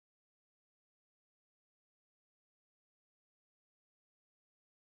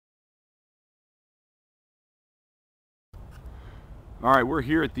All right, we're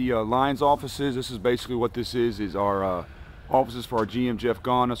here at the Lions offices. This is basically what this is our offices for our GM, Jeff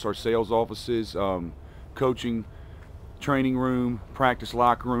Gonus, our sales offices, coaching, training room, practice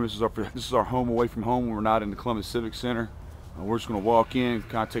locker room. This is our home away from home when we're not in the Columbus Civic Center. We're just going to walk in,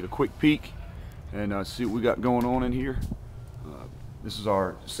 kind of take a quick peek, and see what we got going on in here. This is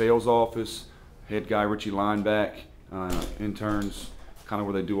our sales office. Head guy Richie Lineback, interns, kind of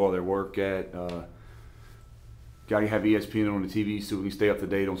where they do all their work at. Got to have ESPN on the TV so we can stay up to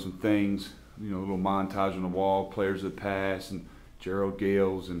date on some things. You know, a little montage on the wall, players that pass, and Gerald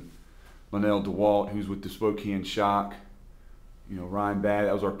Gales and Linnell DeWalt, who's with the Spokane Shock. You know, Ryan Batt,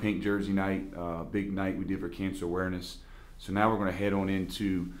 that was our pink jersey night, big night we did for cancer awareness. So now we're going to head on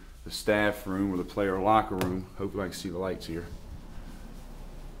into the staff room or the player locker room. Hopefully I can see the lights here.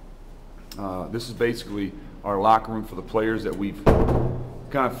 This is basically our locker room for the players that we've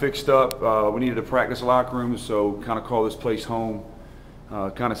kind of fixed up. We needed a practice locker room, so kind of call this place home.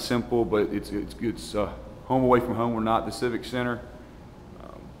 Kind of simple, but it's home away from home. We're not the Civic Center.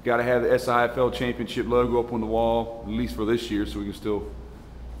 Got to have the SIFL championship logo up on the wall, at least for this year, so we can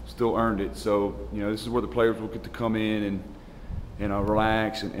still earn it. So you know, this is where the players will get to come in and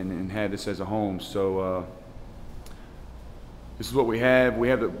relax and have this as a home. So this is what we have. We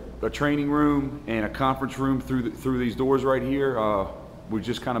have a training room and a conference room through these doors right here. We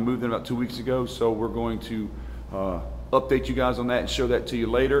just kind of moved in about 2 weeks ago, so we're going to update you guys on that and show that to you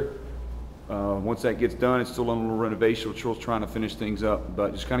later. Once that gets done, it's still on a little renovation. We're still trying to finish things up,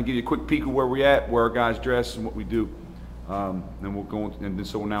 but just kind of give you a quick peek of where we're at, where our guys dress, and what we do. Then we'll go on, and then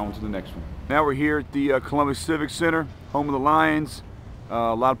so we're now on to the next one. Now we're here at the Columbus Civic Center, home of the Lions.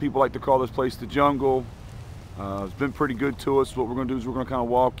 A lot of people like to call this place the jungle. It's been pretty good to us. What we're going to do is we're going to kind of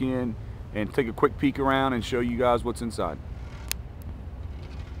walk in and take a quick peek around and show you guys what's inside.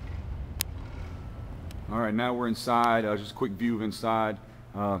 All right, now we're inside. Just a quick view of inside.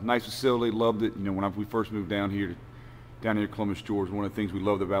 Nice facility, loved it. You know, when we first moved down here to Columbus, Georgia, one of the things we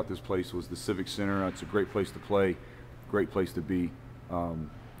loved about this place was the Civic Center. It's a great place to play, great place to be. So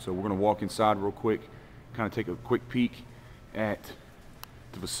we're going to walk inside real quick, kind of take a quick peek at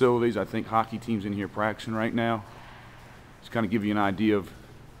the facilities. I think hockey teams in here practicing right now. Just kind of give you an idea of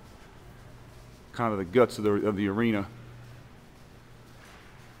kind of the guts of the arena.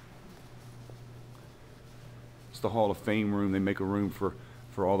 It's the Hall of Fame room. They make a room for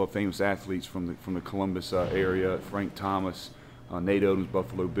all the famous athletes from the Columbus area. Frank Thomas, Nate Odom's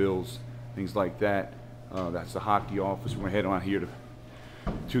Buffalo Bills, things like that. That's the hockey office. We're going to head on here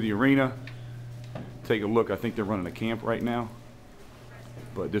to the arena, take a look. I think they're running a camp right now,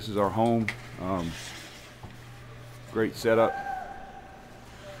 but this is our home. Great setup.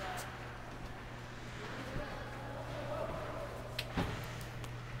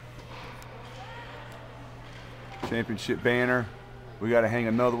 Championship banner. We got to hang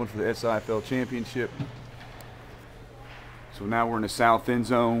another one for the SIFL championship. So now we're in the south end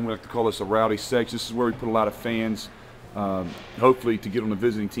zone. We like to call this a rowdy section. This is where we put a lot of fans, hopefully to get on the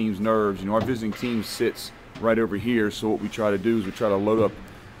visiting team's nerves. You know, our visiting team sits right over here, so what we try to do is we try to load up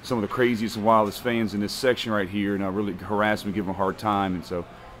some of the craziest and wildest fans in this section right here, and really harass them and give them a hard time. And so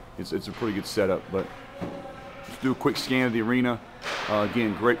it's a pretty good setup. But let's do a quick scan of the arena.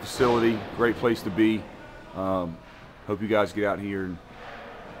 Again, great facility, great place to be. Hope you guys get out here and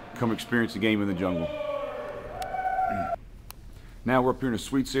come experience the game in the jungle. Now we're up here in the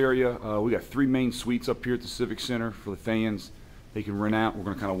suites area. We got 3 main suites up here at the Civic Center for the fans. They can rent out. We're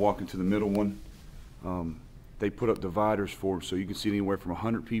going to kind of walk into the middle one. They put up dividers for them, so you can see anywhere from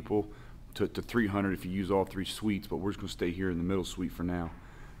 100 people to 300 if you use all 3 suites. But we're just going to stay here in the middle suite for now.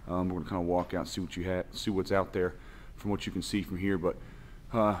 We're going to kind of walk out and see what's out there from what you can see from here. But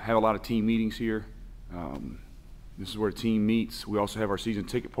have a lot of team meetings here. This is where the team meets. We also have our season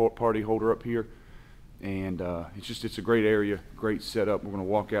ticket party holder up here, and it's a great area, great setup. We're going to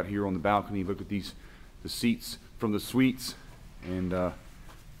walk out here on the balcony, look at the seats from the suites, and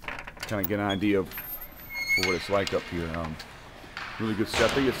kind of get an idea of what it's like up here. Really good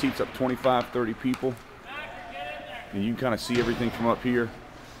setup. I think it seats up 25, 30 people, and you can kind of see everything from up here.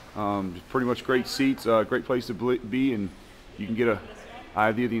 Pretty much great seats, great place to be, and you can get an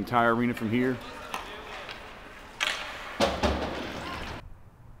idea of the entire arena from here.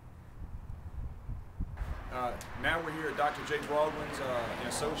 Now we're here at Dr. Jay Baldwin's and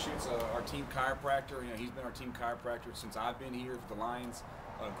Associates, our team chiropractor. You know, he's been our team chiropractor since I've been here with the Lions.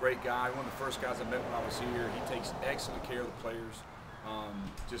 Great guy, one of the first guys I met when I was here. He takes excellent care of the players.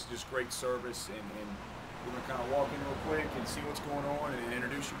 Just great service, and we're gonna kind of walk in real quick and see what's going on and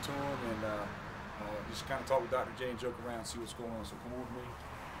introduce you to him, and just kind of talk with Dr. Jay and joke around, see what's going on. So come with me.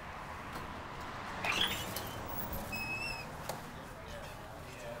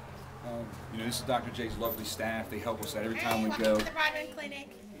 This is Dr. J's lovely staff. They help us out every time we welcome go. to the Broadman Clinic.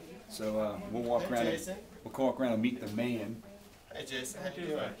 So we'll walk around. We'll walk around and meet the man. Hey Jason, how you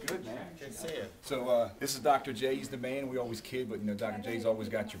doing? Good, man. Good to see you. So this is Dr. J. He's the man. We always kid, but Dr. J's always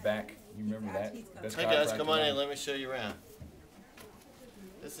got your back. You remember that? Best Hey guys, chiropractor come on in. around. Let me show you around.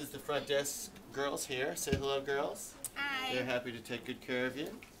 This is the front desk girls here. Say hello, girls. Hi. They're happy to take good care of you.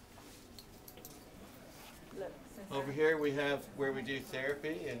 Over here we have where we do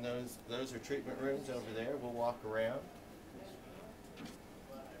therapy, and those are treatment rooms over there. We'll walk around.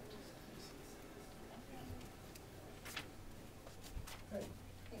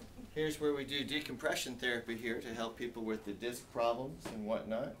 Here's where we do decompression therapy here to help people with the disc problems and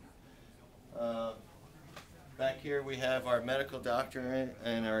whatnot. Back here we have our medical doctor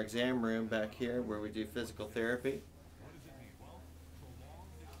and our exam room back here where we do physical therapy.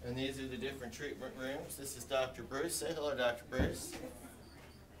 And these are the different treatment rooms. This is Dr. Bruce. Say hello, Dr. Bruce.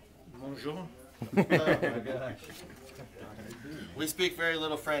 Bonjour. Oh my gosh. We speak very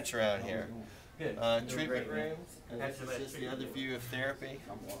little French around here. Treatment rooms. And this is just the other view of therapy.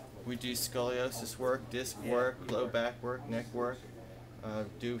 We do scoliosis work, disc work, low back work, neck work.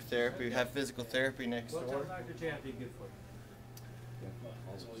 Do therapy. We have physical therapy next door.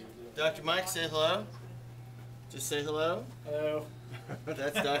 Dr. Mike, say hello. Just say hello. Hello.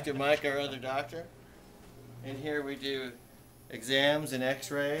 That's Dr. Mike, our other doctor. And here we do exams and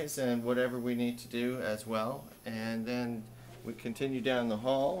x-rays and whatever we need to do as well. And then we continue down the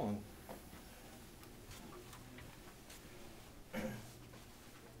hall.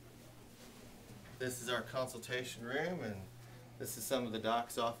 This is our consultation room, and this is some of the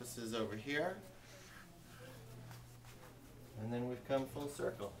doc's offices over here. And then we've come full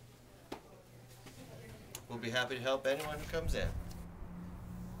circle. We'll be happy to help anyone who comes in.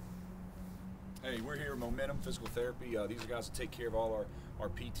 Hey, we're here at Momentum Physical Therapy. These are guys that take care of all our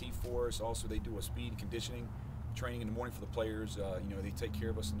PT for us. Also, they do a speed and conditioning training in the morning for the players. They take care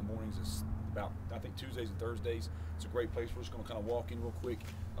of us in the mornings. It's about, I think, Tuesdays and Thursdays. It's a great place. We're just going to kind of walk in real quick,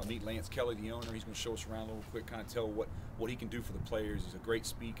 meet Lance Kelly, the owner. He's going to show us around a little quick, kind of tell what he can do for the players. He's a great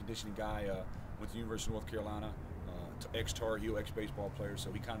speed conditioning guy. Went to the University of North Carolina, ex-Tar Heel, ex-baseball player,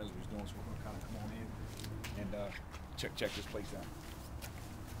 so he kind of knows what he's doing. So we're going to kind of come on in and check this place out.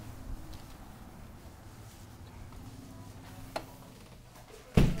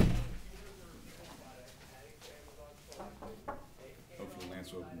 Hopefully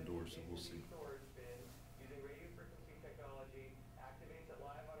Lance will open the door, so we'll see.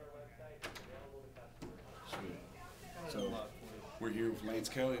 Sweet. So we're here with Lance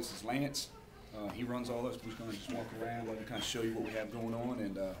Kelly. This is Lance. He runs all this. We're just going to just walk around, let him kind of show you what we have going on,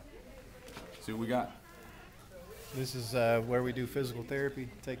 and see what we got. This is where we do physical therapy,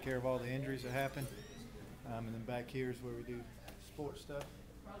 take care of all the injuries that happen. And then back here is where we do sports stuff.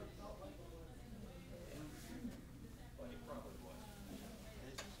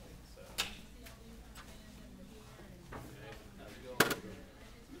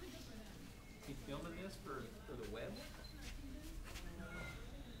 You filming this for the web?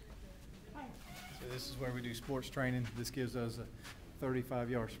 So this is where we do sports training. This gives us a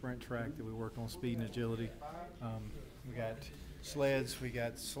 35-yard sprint track that we work on speed and agility. We got sleds, we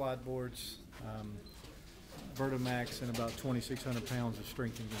got slide boards, Vertimax, and about 2,600 pounds of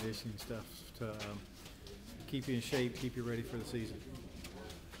strength and conditioning stuff to keep you in shape, keep you ready for the season.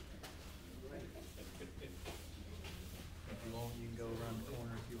 If you want, you can go around the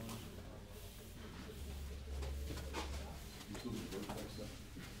corner if you want.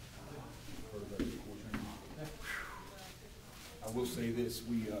 I will say this: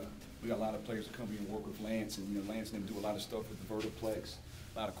 we got a lot of players that come here and work with Lance, and Lance and them do a lot of stuff with the Vertiplex,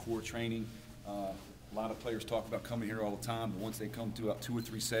 a lot of core training. A lot of players talk about coming here all the time, but once they come to 2 or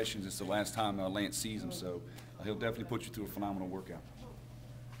 3 sessions, it's the last time Lance sees them. So he'll definitely put you through a phenomenal workout.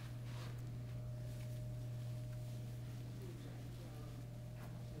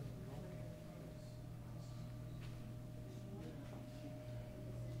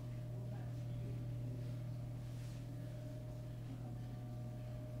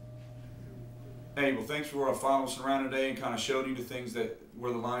 Hey, well, thanks for following us around today and kind of showing you the things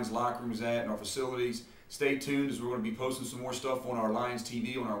where the Lions locker room is at and our facilities. Stay tuned as we're going to be posting some more stuff on our Lions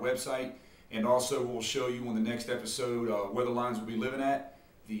TV on our website, and also we'll show you on the next episode where the Lions will be living at,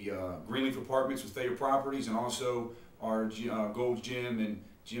 the Greenleaf Apartments with Thayer Properties, and also our Gold's Gym and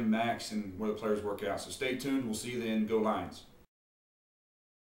Gym Max and where the players work out. So stay tuned. We'll see you then. Go Lions.